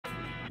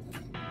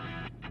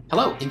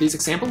Hello, in this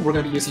example we're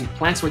going to be using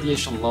Planck's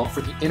radiation law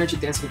for the energy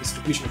density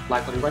distribution of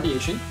blackbody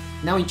radiation.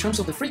 Now in terms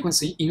of the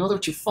frequency, in order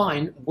to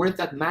find where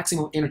that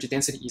maximum energy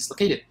density is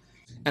located.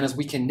 And as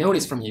we can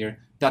notice from here,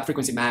 that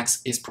frequency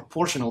max is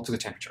proportional to the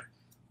temperature.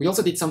 We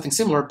also did something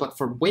similar but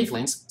for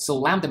wavelengths, so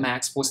lambda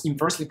max was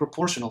inversely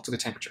proportional to the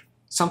temperature.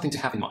 Something to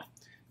have in mind.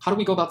 How do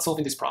we go about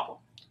solving this problem?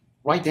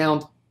 Write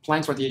down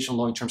Planck's radiation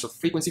law in terms of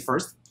frequency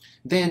first.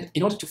 Then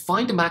in order to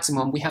find the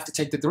maximum, we have to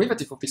take the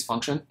derivative of this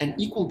function and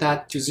equal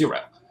that to 0.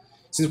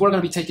 Since we're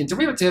going to be taking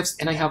derivatives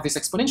and I have this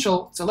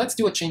exponential, so let's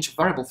do a change of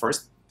variable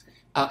first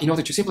in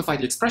order to simplify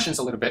the expressions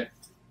a little bit.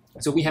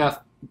 So we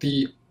have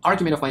the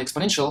argument of my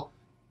exponential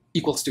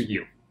equals to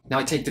u. Now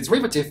I take the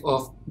derivative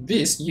of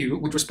this u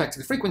with respect to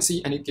the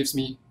frequency and it gives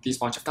me this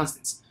bunch of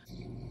constants.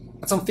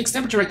 At some fixed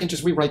temperature I can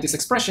just rewrite this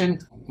expression.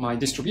 My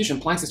distribution,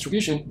 Planck's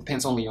distribution,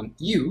 depends only on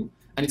u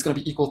and it's going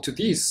to be equal to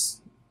this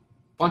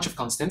bunch of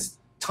constants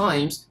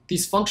times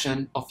this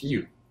function of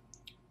u.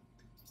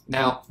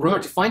 Now, in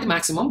order to find the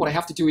maximum, what I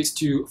have to do is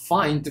to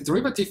find the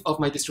derivative of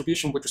my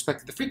distribution with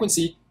respect to the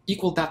frequency,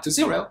 equal that to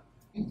 0,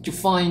 to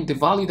find the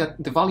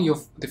value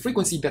of the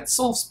frequency that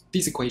solves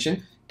this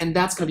equation, and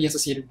that's going to be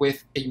associated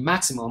with a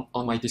maximum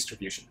on my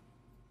distribution.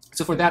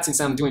 So for that,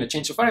 since I'm doing a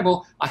change of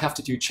variable, I have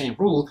to do chain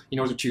rule in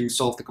order to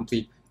solve the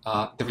complete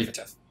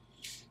derivative.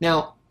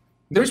 Now,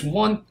 there's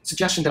one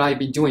suggestion that I've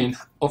been doing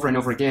over and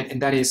over again,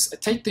 and that is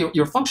take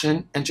your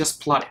function and just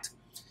plot it.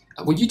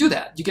 When you do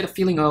that, you get a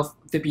feeling of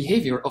the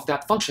behavior of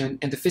that function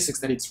and the physics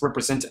that it's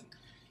representing.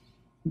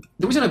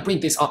 The reason I bring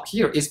this up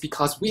here is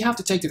because we have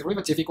to take the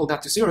derivative equal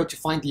that to 0 to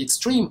find the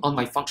extreme on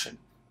my function.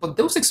 But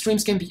those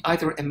extremes can be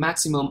either a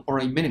maximum or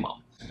a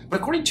minimum. But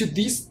according to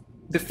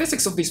the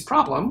physics of this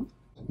problem,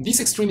 this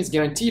extreme is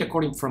guaranteed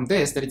according from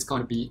this that it's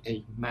going to be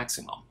a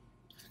maximum.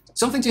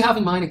 Something to have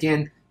in mind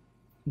again,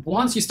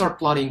 once you start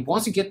plotting,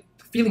 once you get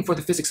feeling for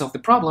the physics of the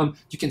problem,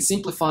 you can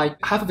simplify,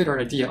 have a better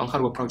idea on how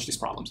to approach these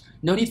problems.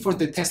 No need for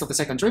the test of the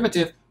second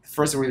derivative, the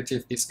first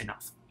derivative is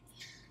enough.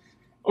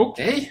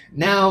 Okay,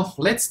 now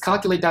let's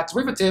calculate that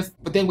derivative,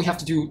 but then we have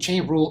to do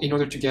chain rule in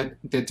order to get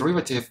the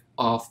derivative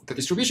of the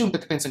distribution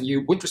that depends on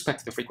u with respect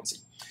to the frequency.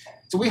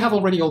 So we have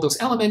already all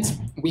those elements,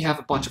 we have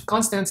a bunch of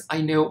constants,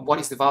 I know what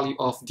is the value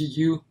of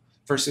du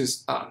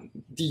versus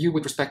du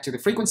with respect to the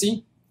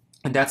frequency,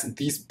 and that's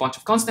this bunch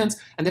of constants,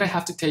 and then I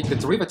have to take the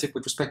derivative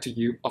with respect to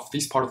u of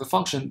this part of the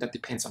function that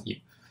depends on u.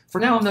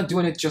 For now, I'm not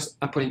doing it, just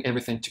I'm putting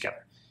everything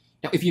together.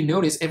 Now, if you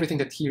notice, everything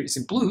that here is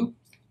in blue,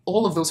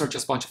 all of those are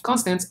just a bunch of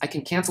constants. I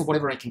can cancel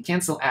whatever I can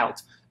cancel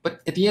out, but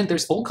at the end,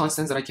 there's all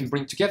constants that I can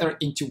bring together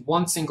into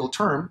one single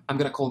term. I'm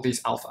going to call this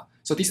alpha.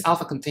 So this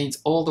alpha contains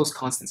all those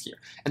constants here.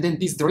 And then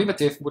this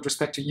derivative with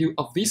respect to u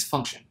of this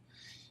function.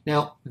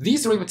 Now,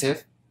 this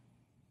derivative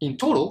in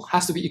total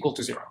has to be equal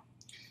to 0.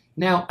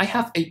 Now, I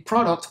have a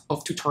product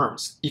of two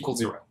terms equal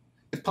 0.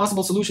 The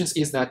possible solutions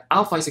is that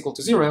alpha is equal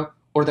to 0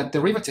 or that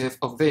derivative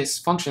of this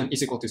function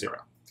is equal to 0.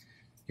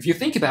 If you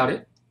think about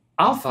it,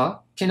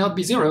 alpha cannot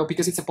be 0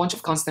 because it's a bunch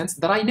of constants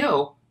that I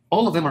know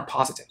all of them are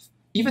positive.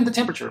 Even the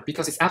temperature,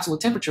 because it's absolute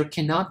temperature,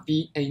 cannot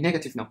be a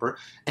negative number.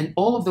 And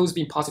all of those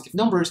being positive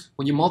numbers,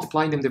 when you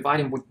multiply them,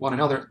 divide them with one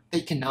another, they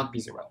cannot be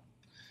 0.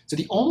 So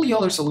the only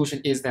other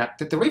solution is that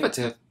the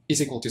derivative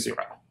is equal to 0.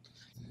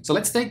 So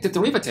let's take the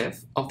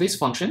derivative of this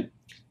function,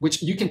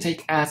 which you can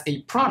take as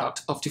a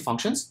product of two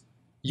functions,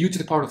 u to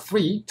the power of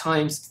 3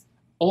 times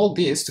all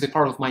this to the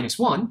power of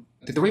 -1.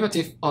 The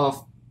derivative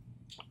of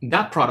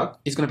that product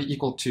is going to be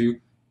equal to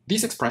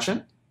this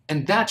expression,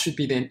 and that should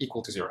be then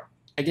equal to 0.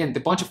 Again, the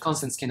bunch of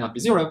constants cannot be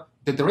 0.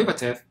 The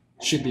derivative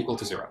should be equal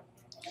to 0.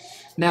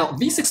 Now,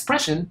 this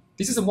expression,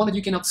 this is the one that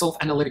you cannot solve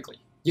analytically.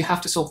 You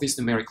have to solve this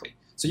numerically.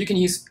 So you can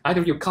use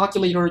either your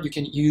calculator, you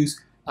can use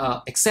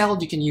Excel,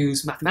 you can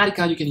use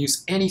Mathematica, you can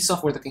use any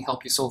software that can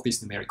help you solve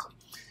this numerically.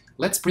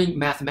 Let's bring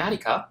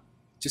Mathematica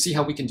to see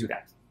how we can do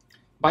that.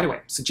 By the way,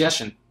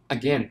 suggestion,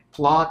 again,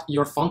 plot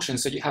your function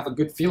so you have a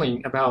good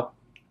feeling about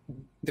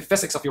the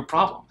physics of your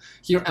problem.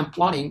 Here I'm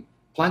plotting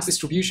Planck's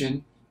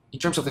distribution in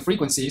terms of the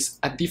frequencies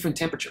at different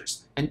temperatures.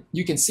 And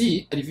you can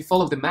see that if you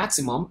follow the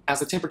maximum, as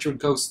the temperature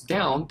goes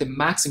down, the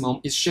maximum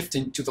is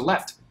shifting to the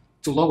left,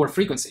 to lower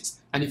frequencies.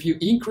 And if you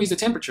increase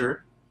the temperature,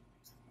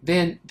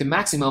 then the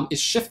maximum is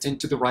shifting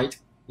to the right,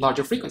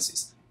 larger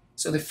frequencies.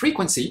 So the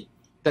frequency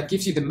that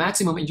gives you the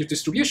maximum in your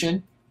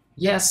distribution,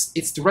 yes,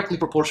 it's directly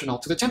proportional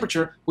to the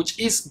temperature, which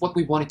is what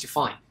we wanted to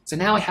find. So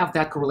now I have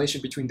that correlation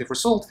between the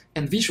result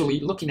and visually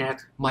looking at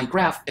my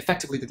graph,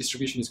 effectively the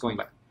distribution is going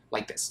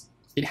like this.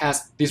 It has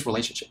this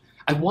relationship.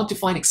 I want to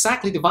find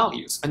exactly the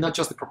values and not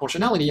just the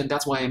proportionality, and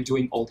that's why I'm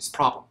doing all this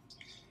problem.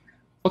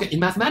 Okay, in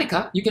Mathematica,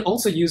 you can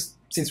also use,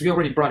 since we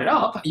already brought it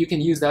up, you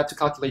can use that to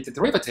calculate the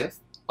derivative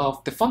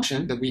of the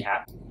function that we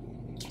have.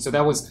 So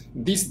that was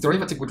this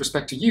derivative with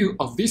respect to u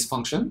of this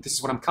function. This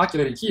is what I'm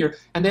calculating here.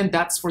 And then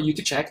that's for you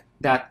to check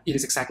that it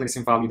is exactly the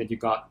same value that you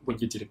got when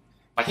you did it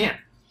by hand.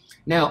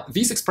 Now,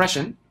 this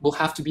expression will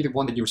have to be the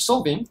one that you're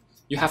solving.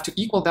 You have to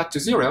equal that to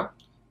 0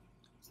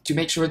 to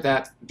make sure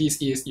that this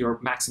is your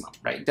maximum,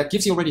 right? That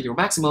gives you already your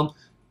maximum.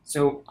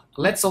 So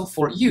let's solve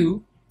for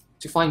u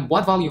to find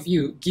what value of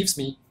u gives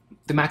me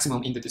the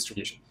maximum in the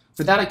distribution.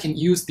 For that, I can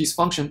use this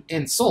function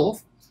and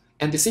solve,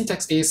 and the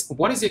syntax is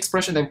what is the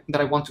expression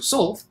that I want to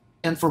solve,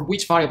 and for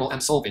which variable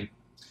I'm solving.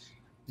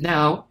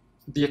 Now,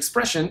 the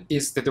expression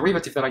is the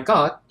derivative that I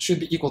got should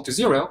be equal to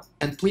 0,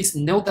 and please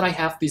note that I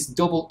have this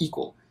double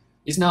equal.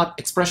 It's not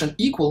expression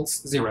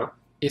equals 0,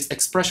 it's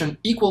expression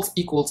equals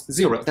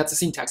 0. That's the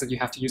syntax that you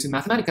have to use in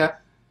Mathematica,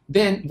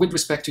 then with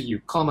respect to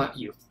u, comma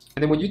u.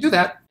 And then when you do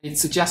that, it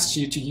suggests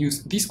you to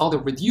use this other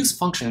reduce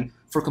function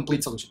for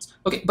complete solutions.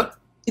 Okay, but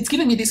it's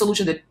giving me this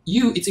solution that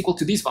u is equal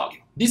to this value.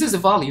 This is the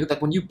value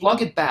that when you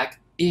plug it back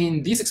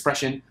in this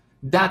expression,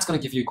 that's going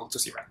to give you equal to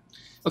 0.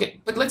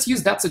 Okay, but let's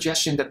use that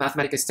suggestion that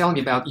Mathematica is telling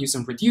me about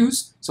using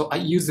reduce. So I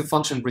use the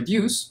function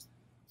reduce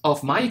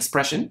of my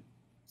expression,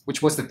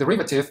 which was the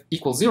derivative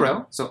equals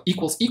 0, so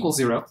equals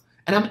 0,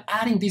 and I'm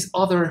adding this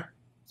other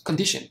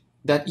condition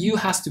that u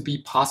has to be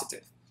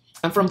positive.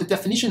 And from the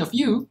definition of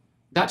u,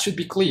 that should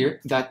be clear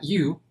that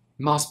u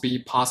must be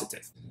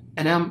positive.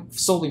 And I'm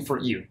solving for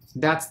u.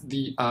 That's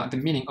the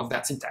meaning of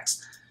that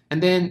syntax.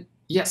 And then,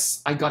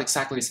 yes, I got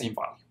exactly the same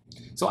value.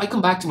 So I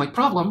come back to my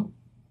problem,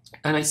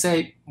 and I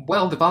say,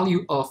 well, the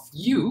value of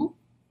u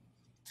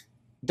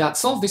that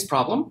solved this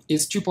problem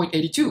is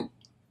 2.82.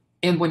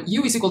 And when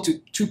u is equal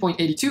to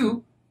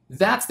 2.82,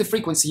 that's the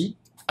frequency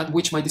at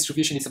which my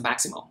distribution is a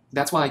maximum.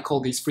 That's why I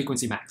call this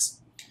frequency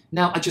max.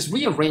 Now, I just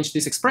rearranged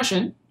this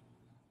expression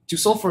to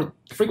solve for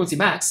the frequency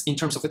max in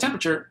terms of the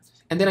temperature,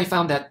 and then I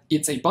found that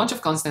it's a bunch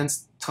of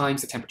constants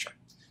times the temperature.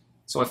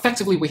 So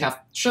effectively, we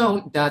have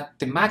shown that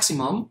the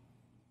maximum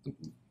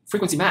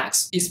frequency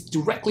max is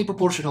directly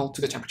proportional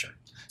to the temperature.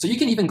 So you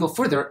can even go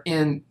further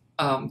and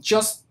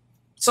just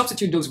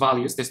substitute those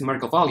values, these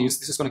numerical values.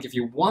 This is going to give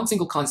you one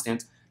single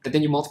constant that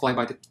then you multiply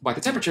by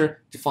the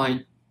temperature to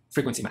find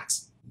frequency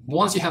max.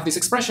 Once you have this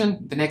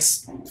expression, the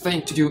next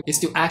thing to do is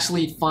to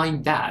actually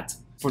find that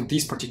for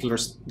these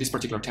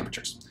particular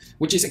temperatures,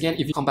 which is, again,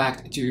 if you come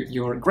back to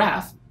your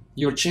graph,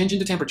 you're changing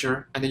the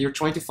temperature, and then you're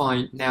trying to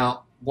find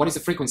now what is the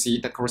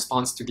frequency that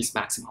corresponds to this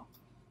maximum.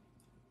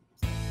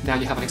 Now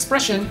you have an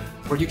expression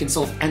where you can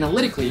solve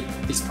analytically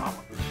this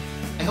problem.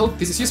 I hope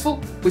this is useful.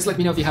 Please let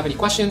me know if you have any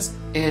questions,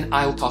 and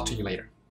I'll talk to you later.